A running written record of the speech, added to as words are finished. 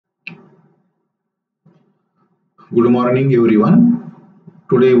Good morning, everyone.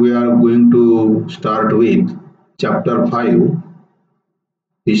 Today we are going to start with Chapter 5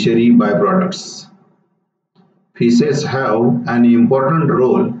 Fishery By-products. Fishes have an important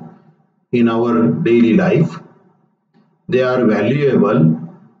role in our daily life. They are valuable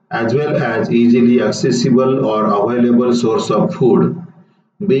as well as easily accessible or available source of food,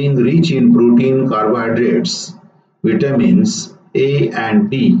 being rich in protein, carbohydrates, vitamins A and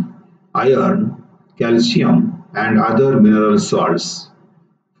D, iron, calcium, and other mineral salts.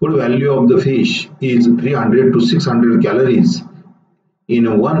 Food value of the fish is 300 to 600 calories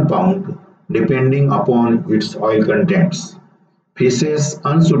in 1 pound depending upon its oil contents. Fishes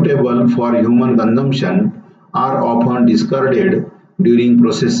unsuitable for human consumption are often discarded during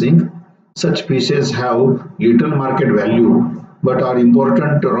processing. Such fishes have little market value but are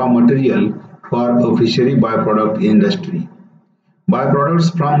important raw material for a fishery byproduct industry.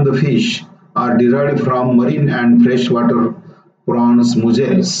 Byproducts from the fish are derived from marine and freshwater prawns,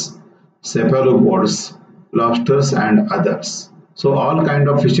 mussels, cephalopods, lobsters and others. So all kind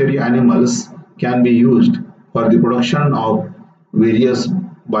of fishery animals can be used for the production of various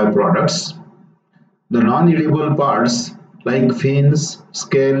byproducts. The non-edible parts like fins,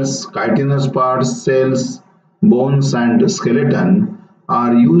 scales, chitinous parts, cells, bones and skeleton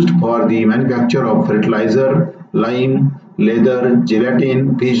are used for the manufacture of fertilizer, lime, leather,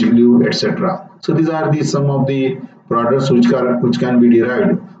 gelatin, fish glue, etc. So these are some of the products which can be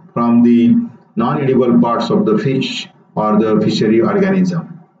derived from the non-edible parts of the fish or the fishery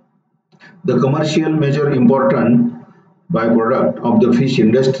organism. The commercial major important byproduct of the fish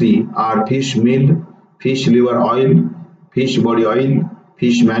industry are fish meal, fish liver oil, fish body oil,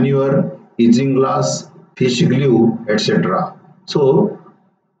 fish manure, isinglass, fish glue, etc. So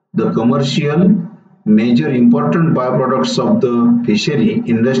the commercial major important byproducts of the fishery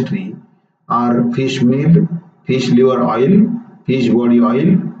industry are fish meal, fish liver oil, fish body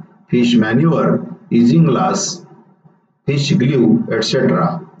oil, fish manure, isinglass, fish glue,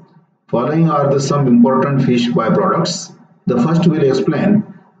 etc. Following are some important fish byproducts. The first will explain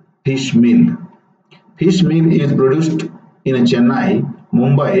fish meal. Fish meal is produced in Chennai,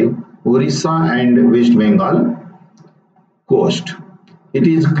 Mumbai, Orissa and West Bengal coast. It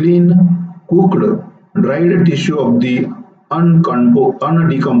is clean, cooked, dried tissue of the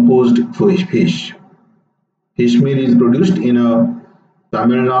undecomposed fish. Fish meal is produced in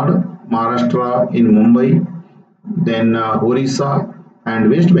Tamil Nadu, Maharashtra, in Mumbai, then Orissa and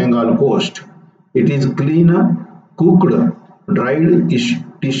West Bengal coast. It is clean, cooked, dried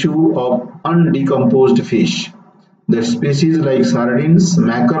tissue of undecomposed fish. The species like sardines,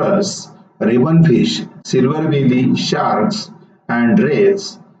 mackerels, ribbon fish, silver belly, sharks, and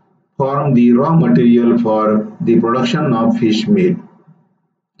rays form the raw material for the production of fish meal.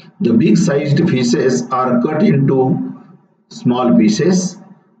 The big-sized fishes are cut into small pieces,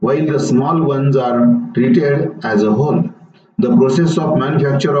 while the small ones are treated as a whole. The process of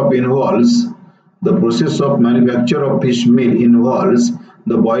manufacture of fish meal involves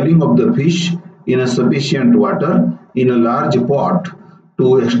the boiling of the fish in a sufficient water in a large pot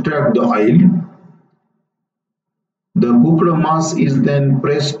to extract the oil. The cooked mass is then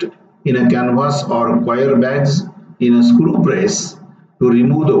pressed in a canvas or coir bags in a screw press to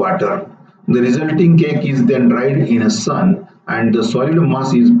remove the water. The resulting cake is then dried in a sun and the solid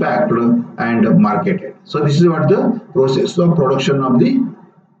mass is packed and marketed. So this is what the process of production of the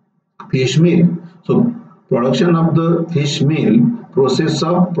fish meal. So production of the fish meal, process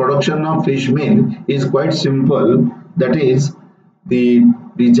of production of fish meal is quite simple. That is, the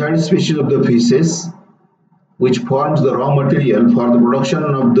desired species of the fishes which forms the raw material for the production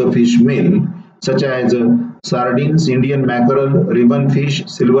of the fish meal, such as sardines, Indian mackerel, ribbon fish,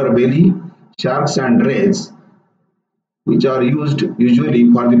 silver belly, sharks and rays, which are used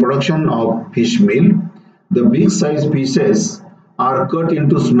usually for the production of fish meal. The big size pieces are cut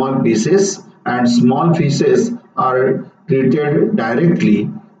into small pieces and small pieces are treated directly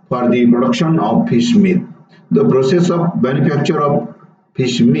for the production of fish meal. The process of manufacture of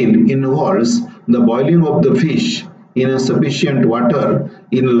fish meal involves the boiling of the fish in a sufficient water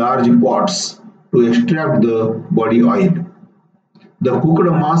in large pots to extract the body oil. The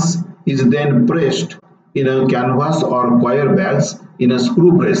cooked mass is then pressed in a canvas or coir bags in a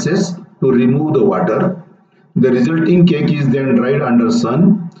screw presses to remove the water. The resulting cake is then dried under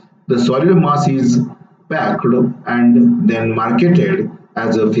sun. The solid mass is packed and then marketed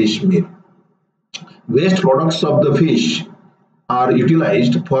as a fish meal. Waste products of the fish are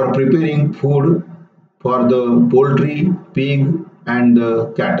utilized for preparing food for the poultry, pig and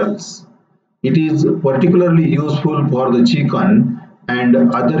the cattle. It is particularly useful for the chicken and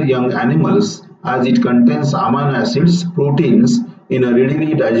other young animals as it contains amino acids, proteins in a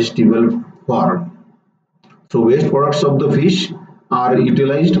readily digestible form. So waste products of the fish are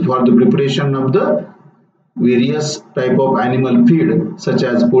utilized for the preparation of the various type of animal feed such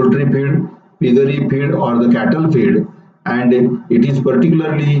as poultry feed, piggery feed or the cattle feed, and it is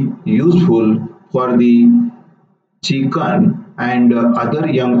particularly useful for the chicken and other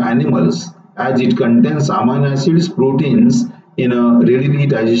young animals as it contains amino acids, proteins in a readily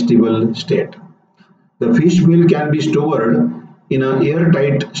digestible state. The fish meal can be stored in a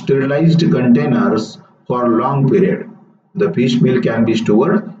airtight sterilized containers for long period. The fish meal can be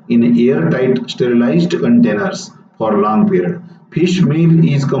stored in airtight sterilized containers for long period. Fish meal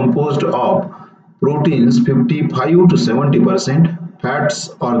is composed of proteins 55 to 70%, fats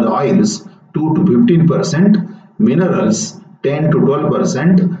or the oils 2 to 15%, minerals 10 to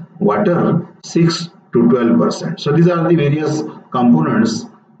 12%, water 6 to 12%. So these are the various components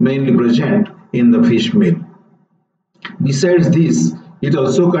mainly present in the fish meal. Besides this, it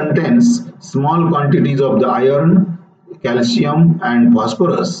also contains small quantities of the iron, calcium and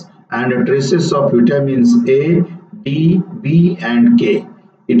phosphorus and traces of vitamins A, D, B and K.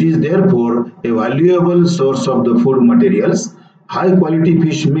 It is therefore a valuable source of the food materials. High quality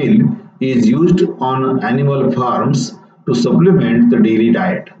fish meal is used on animal farms to supplement the daily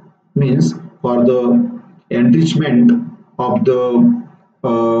diet. Means for the enrichment of the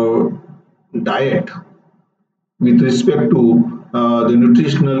diet with respect to the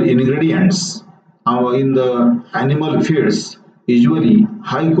nutritional ingredients in the animal feeds. Usually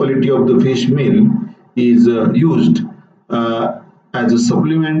high quality of the fish meal is used uh, as a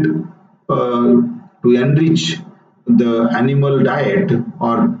supplement to enrich the animal diet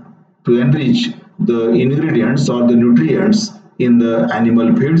or to enrich the ingredients or the nutrients in the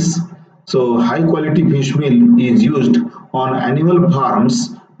animal feeds. So high quality fish meal is used on animal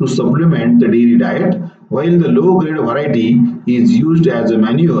farms to supplement the dairy diet, while the low grade variety is used as a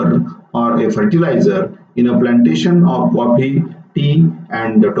manure or a fertilizer in a plantation of coffee, tea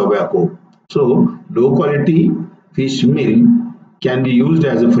and the tobacco. So low quality fish meal can be used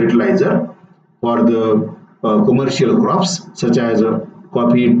as a fertilizer for the commercial crops such as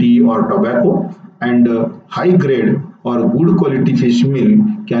coffee, tea or tobacco, and high grade or good quality fish meal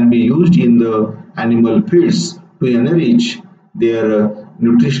can be used in the animal feeds to enrich their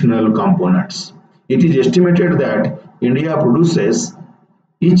nutritional components. It is estimated that India produces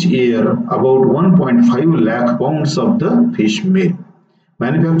each year about 1.5 lakh pounds of the fish meal.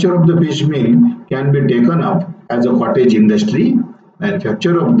 Manufacture of the fish meal can be taken up as a cottage industry.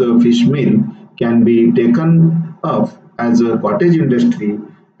 Manufacture of the fish meal can be taken up as a cottage industry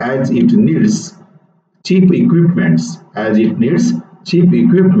as it needs cheap equipments,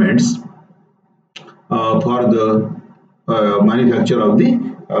 for the manufacture of the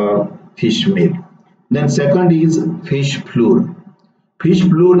fish meal. Then second is fish flour. Fish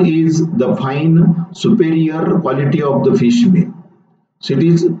flour is the fine superior quality of the fish meal. So it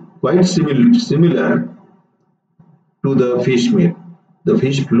is quite similar to the fish meal. The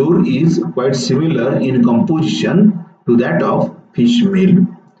fish flour is quite similar in composition to that of fish meal.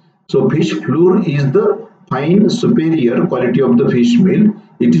 So fish flour is the fine superior quality of the fish meal.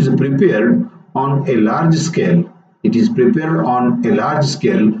 It is prepared on a large scale. It is prepared on a large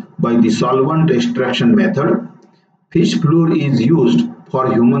scale by the solvent extraction method. Fish flour is used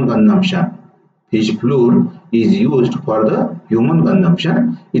for human consumption. Fish flour is used for the human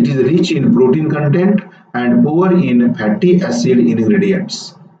consumption. It is rich in protein content and poor in fatty acid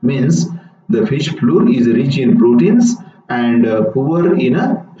ingredients. Means the fish flour is rich in proteins and poor in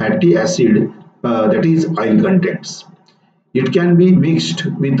a fatty acid, that is oil contents. It can be mixed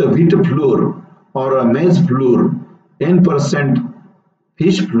with a wheat flour or a maize flour, 10%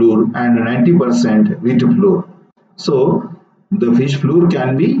 fish flour and 90% wheat flour. So the fish flour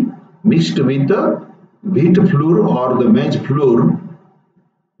can be mixed with the wheat flour or the maize flour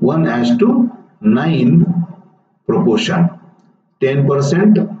 1:9 proportion.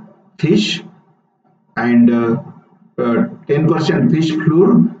 10% fish and 10% fish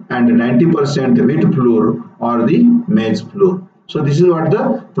flour and 90% wheat flour or the maize flour. So this is what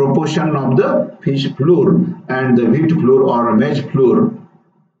the proportion of the fish flour and the wheat flour or maize flour,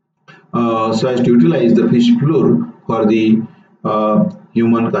 so as to utilize the fish flour for the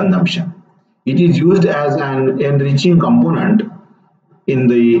human consumption. It is used as an enriching component in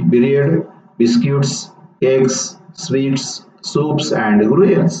the bread, biscuits, cakes, sweets, soups and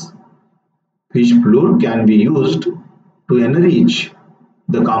gruels. Fish flour can be used to enrich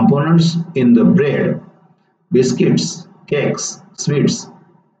the components in the bread, biscuits, cakes, sweets,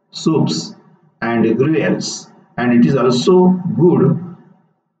 soups and gruels, and it is also good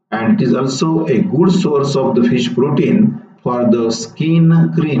and it is also a good source of the fish protein for the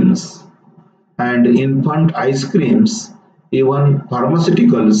skin creams and infant ice creams, even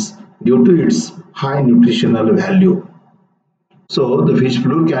pharmaceuticals due to its high nutritional value. So the fish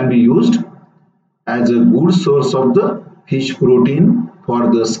fluor can be used as a good source of the fish protein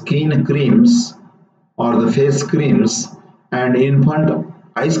for the skin creams or the face creams and infant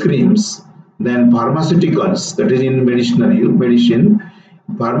ice creams, then pharmaceuticals, that is in medicine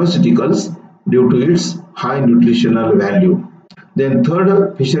pharmaceuticals due to its high nutritional value. Then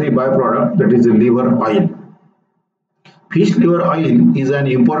third fishery byproduct, that is the liver oil. Fish liver oil is an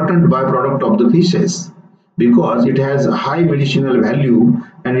important byproduct of the fishes because it has high medicinal value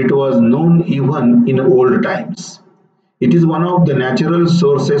and it was known even in old times. It is one of the natural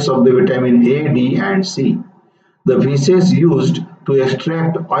sources of the vitamin A, D and C. The fishes used to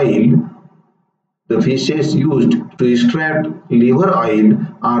extract oil, the fishes used to extract liver oil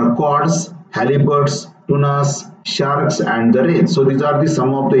are cods, halibuts, tunas, sharks and the rays. So these are the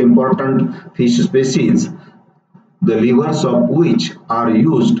some of the important fish species, the livers of which are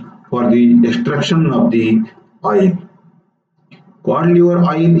used for the extraction of the oil. Cod liver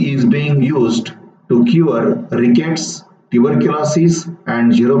oil is being used to cure rickets, tuberculosis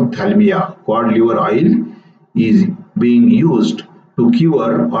and xerophthalmia. Cod liver oil is being used to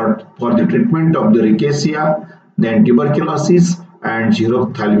cure or for the treatment of the rickettsia, then tuberculosis and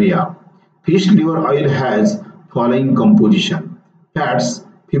xerophthalmia. Fish liver oil has following composition: fats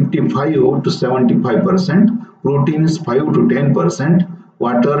 55 to 75%, proteins 5 to 10%,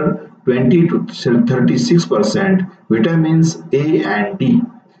 water 20 to 36%, vitamins A and D.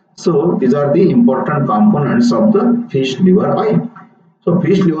 So these are the important components of the fish liver oil. So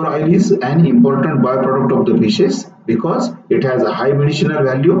fish liver oil is an important byproduct of the fishes because it has a high medicinal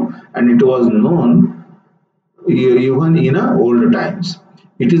value and it was known even in old times.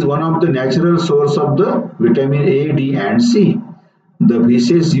 It is one of the natural source of the vitamin A, D and C. The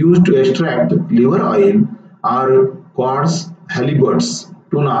fishes used to extract liver oil are cods, halibuts,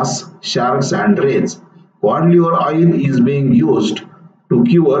 tunas, sharks and rays. Cod liver oil is being used to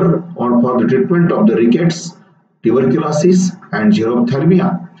cure or for the treatment of the rickets, tuberculosis and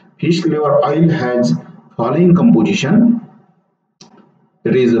xerophthalmia. Fish liver oil has following composition: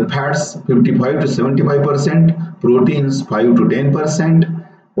 it is fats 55 to 75%, proteins 5 to 10%,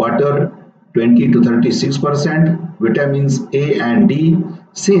 water 20 to 36%, vitamins A and D.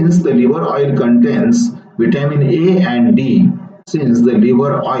 Since the liver oil contains vitamin A and D,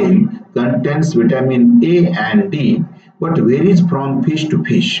 but varies from fish to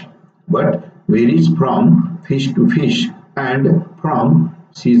fish, and from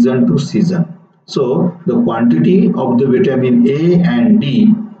season to season. So the quantity of the vitamin A and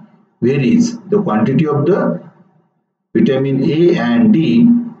D varies. The quantity of the vitamin A and D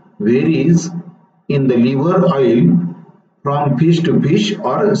varies in the liver oil from fish to fish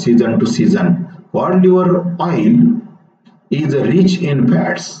or season to season. Cod liver oil is rich in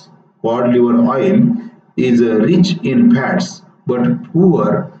fats. Cod liver oil is rich in fats but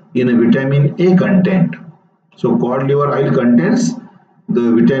poor in vitamin A content. So cod liver oil contains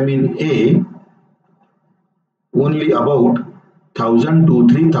the vitamin A only about 1000 to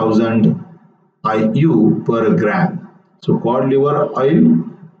 3000 IU per gram. So cod liver oil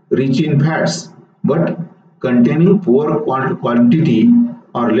rich in fats but containing poor quantity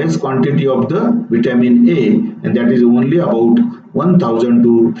or less quantity of the vitamin A, and that is only about 1000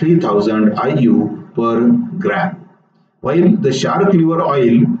 to 3000 IU per gram. While the shark liver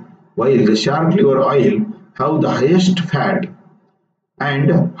oil have the highest fat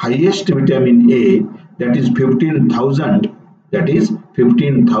and highest vitamin A, that is 15,000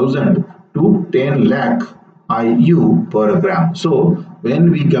 to 10 lakh IU per gram. So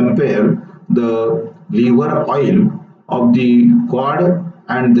when we compare the liver oil of the cod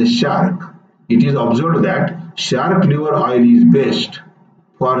and the shark, it is observed that shark liver oil is best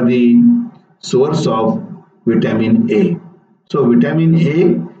for the source of vitamin A. So vitamin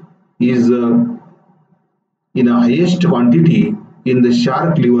A is in a highest quantity in the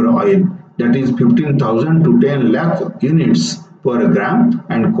shark liver oil, that is 15,000 to 10 lakh units per gram,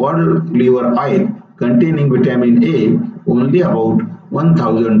 and cod liver oil containing vitamin A only about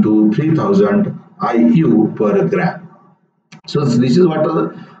 1000 to 3000 IU per gram. So this is what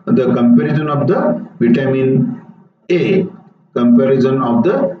the comparison of the vitamin A, comparison of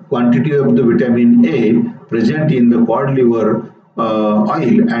the quantity of the vitamin A present in the cod liver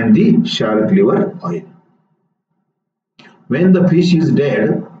oil and the shark liver oil. When the fish is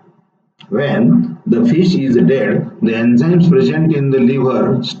dead, the enzymes present in the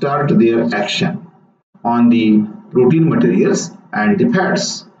liver start their action on the protein materials and the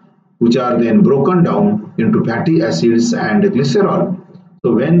fats. which are then broken down into fatty acids and glycerol.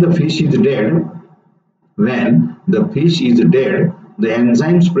 So when the fish is dead, the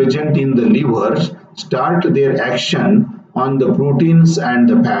enzymes present in the liver start their action on the proteins and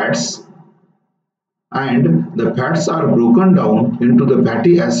the fats, and the fats are broken down into the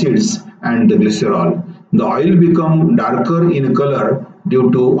fatty acids and the glycerol. The oil becomes darker in color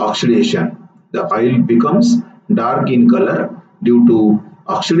due to oxidation. The oil becomes dark in color due to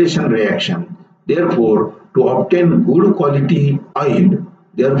oxidation reaction. Therefore, to obtain good quality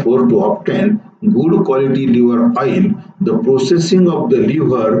liver oil, the processing of the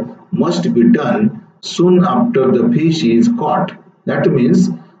liver must be done soon after the fish is caught. That means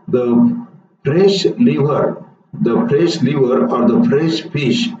the fresh liver, or the fresh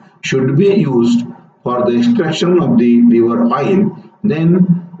fish should be used for the extraction of the liver oil. Then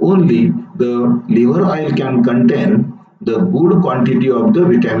only the liver oil can contain the good quantity of the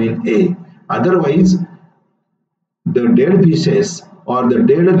vitamin A. Otherwise, the dead fishes or the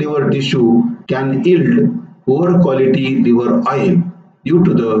dead liver tissue can yield poor quality liver oil due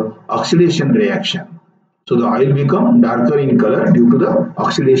to the oxidation reaction. So the oil becomes darker in color due to the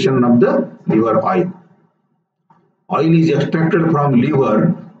oxidation of the liver oil. Oil is extracted from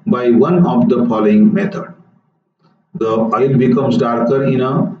liver by one of the following method. The oil becomes darker in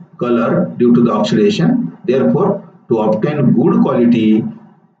a color due to the oxidation. Therefore, to obtain good quality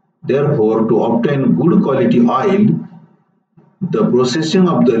oil, the processing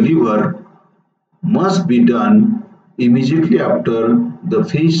of the liver must be done immediately after the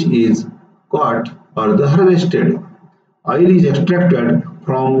fish is caught or the harvested. Oil is extracted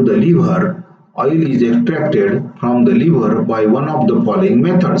from the liver by one of the following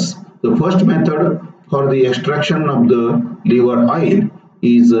methods. The first method for the extraction of the liver oil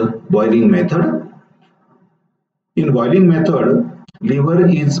is boiling method. In boiling method, liver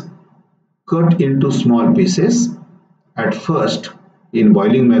is cut into small pieces. At first, in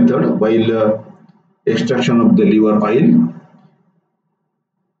boiling method, while extraction of the liver oil,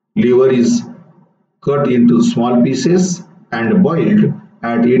 liver is cut into small pieces and boiled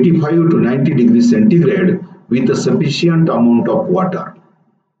at 85 to 90 degrees centigrade with a sufficient amount of water.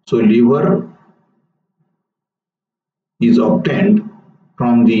 So liver is obtained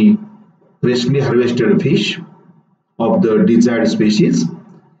from the freshly harvested fish of the desired species.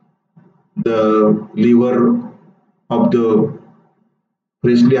 The liver of the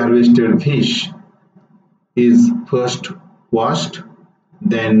freshly harvested fish is first washed,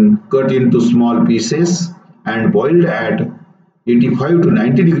 then cut into small pieces and boiled at 85 to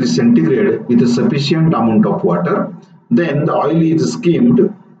 90 degrees centigrade with a sufficient amount of water. Then the oil is skimmed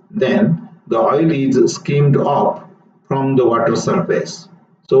off from the water surface.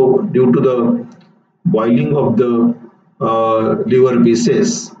 So due to the boiling of the liver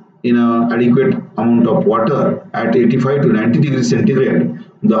pieces in an adequate amount of water at 85 to 90 degrees centigrade,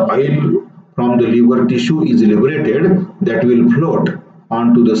 the oil from the liver tissue is liberated that will float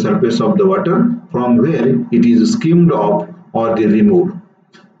onto the surface of the water, from where it is skimmed off or removed.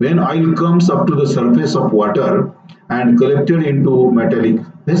 When oil comes up to the surface of water and collected into metallic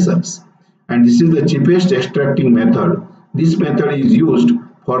vessels, and this is the cheapest extracting method. This method is used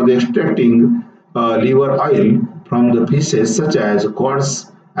for the extracting liver oil from the fishes such as cods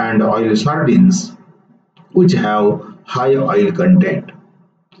and oil sardines, which have high oil content.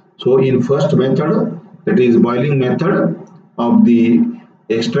 So in first method, that is boiling method of the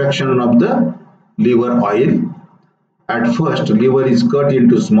extraction of the liver oil, at first liver is cut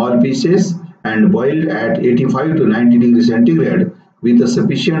into small pieces and boiled at 85 to 90 degrees centigrade with a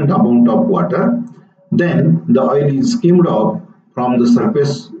sufficient amount of water. Then the oil is skimmed off from the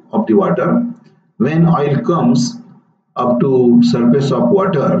surface of the water. When oil comes up to surface of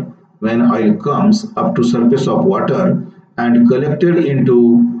water, and collected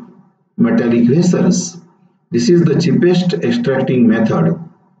into metallic vessels, this is the cheapest extracting method.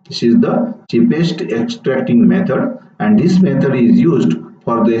 And this method is used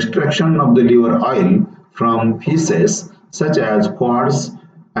for the extraction of the liver oil from fishes such as cods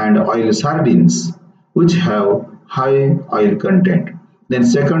and oil sardines, which have high oil content. Then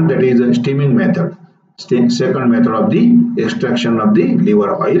second, that is a steaming method. Second method of the extraction of the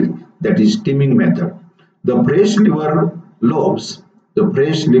liver oil, that is steaming method. The fresh liver lobes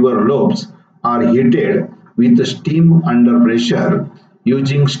are heated with steam under pressure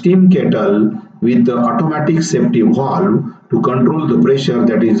using steam kettle with the automatic safety valve to control the pressure,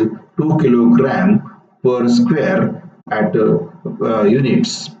 that is 2 kg per square at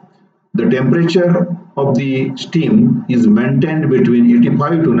units. The temperature of the steam is maintained between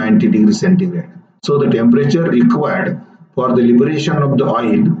 85 to 90 degrees centigrade. So the temperature required for the liberation of the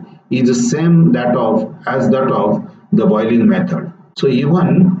oil is the same as that of the boiling method. So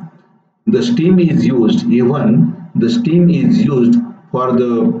even the steam is used for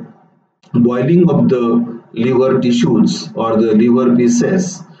the boiling of the liver tissues or the liver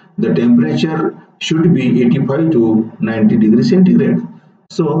pieces. The temperature should be 85 to 90 degrees centigrade.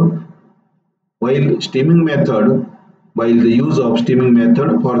 So while the use of steaming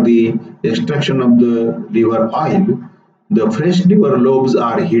method for the extraction of the liver oil, the fresh liver lobes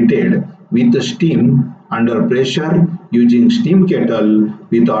are heated with the steam under pressure using steam kettle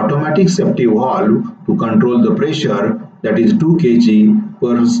with automatic safety valve to control the pressure, that is 2 kg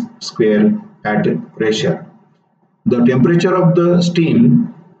per square at pressure. The temperature of the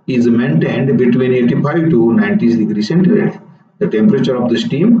steam is maintained between 85 to 90 degrees centigrade. The temperature of the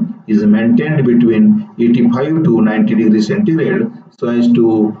steam is maintained between 85 to 90 degrees centigrade so as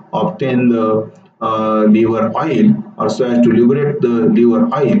to obtain the liver oil, or so as to liberate the liver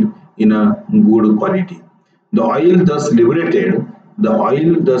oil in a good quality. The oil thus liberated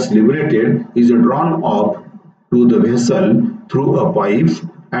is drawn up to the vessel through a pipe,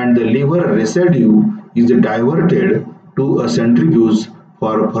 and the liver residue is diverted to a centrifuge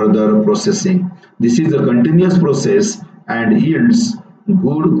for further processing. This is a continuous process and yields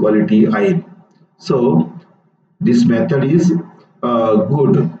good quality oil. So this method is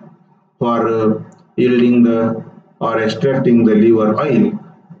good for yielding or extracting the liver oil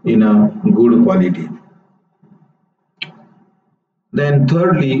in a good quality. Then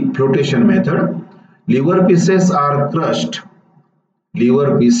thirdly, flotation method. Liver pieces are crushed.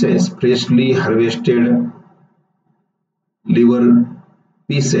 Liver pieces, freshly harvested liver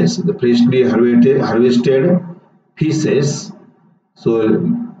pieces, the freshly harvested pieces. So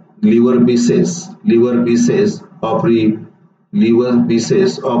liver pieces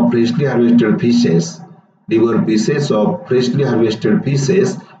of freshly harvested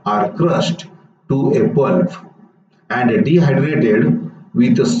pieces are crushed to a pulp and dehydrated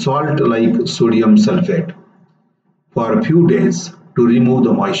with salt like sodium sulfate for a few days to remove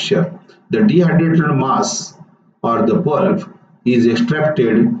the moisture. The dehydrated mass or the pulp is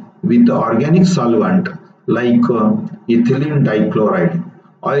extracted with the organic solvent like ethylene dichloride.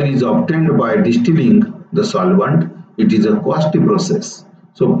 Oil is obtained by distilling the solvent. It is a costly process.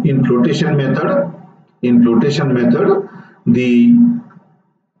 So in flotation method, the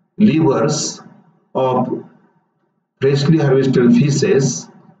livers of freshly harvested fishes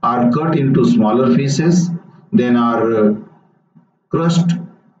are cut into smaller pieces, then are crushed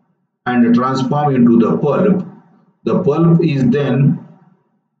and transformed into the pulp. The pulp is then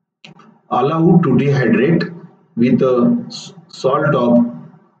allowed to dehydrate with a salt of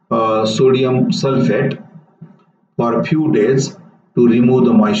sodium sulfate for a few days to remove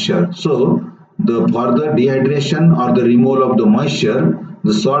the moisture. So the further dehydration or the removal of the moisture,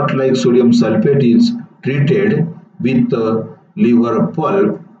 the salt like sodium sulfate is treated with the liver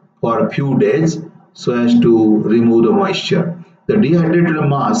pulp for a few days so as to remove the moisture. The dehydrated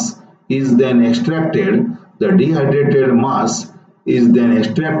mass is then extracted. The dehydrated mass is then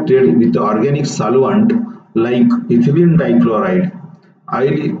extracted with the organic solvent like ethylene dichloride.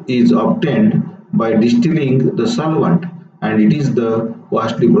 Oil is obtained by distilling the solvent, and it is the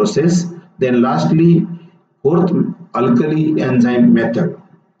costly process. Then lastly, fourth enzyme method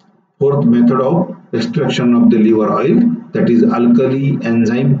of extraction of the liver oil, that is alkali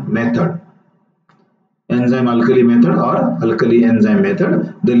enzyme method. Alkali enzyme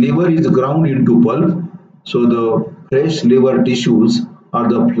method. The liver is ground into pulp. So the fresh liver tissues or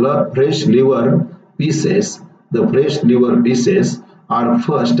the fresh liver pieces are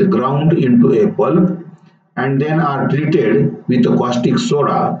first ground into a pulp and then are treated with a caustic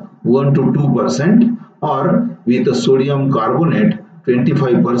soda 1 to 2% or with a sodium carbonate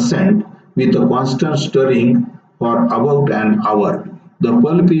 25% with a constant stirring for about an hour. The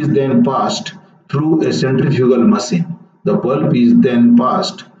pulp is then passed through a centrifugal machine.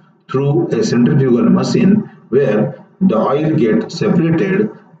 Where the oil gets separated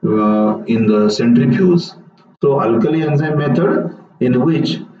in the centrifuge. So alkali enzyme method, in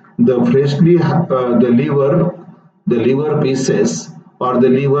which the liver pieces or the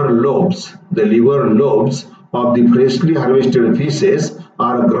liver lobes of the freshly harvested fishes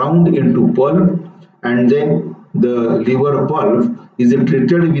are ground into pulp, and then the liver pulp is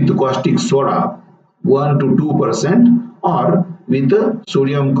treated with caustic soda 1 to 2% or with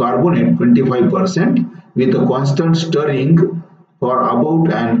sodium carbonate 25% with a constant stirring for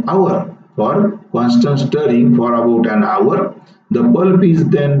about an hour. The pulp is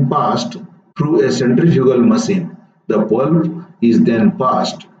then passed through a centrifugal machine.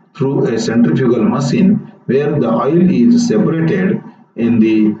 Where the oil is separated in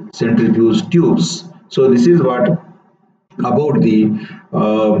the centrifuge tubes. So this is what about the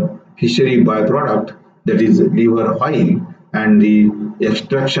fishery byproduct, that is liver oil, and the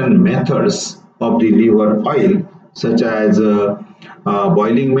extraction methods of the liver oil, such as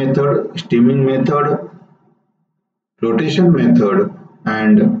boiling method, steaming method, flotation method,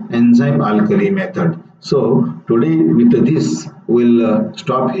 and enzyme alkali method. So today with this we'll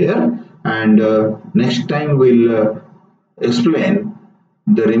stop here, and next time we'll explain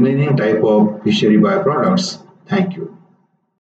the remaining type of fishery byproducts. Thank you.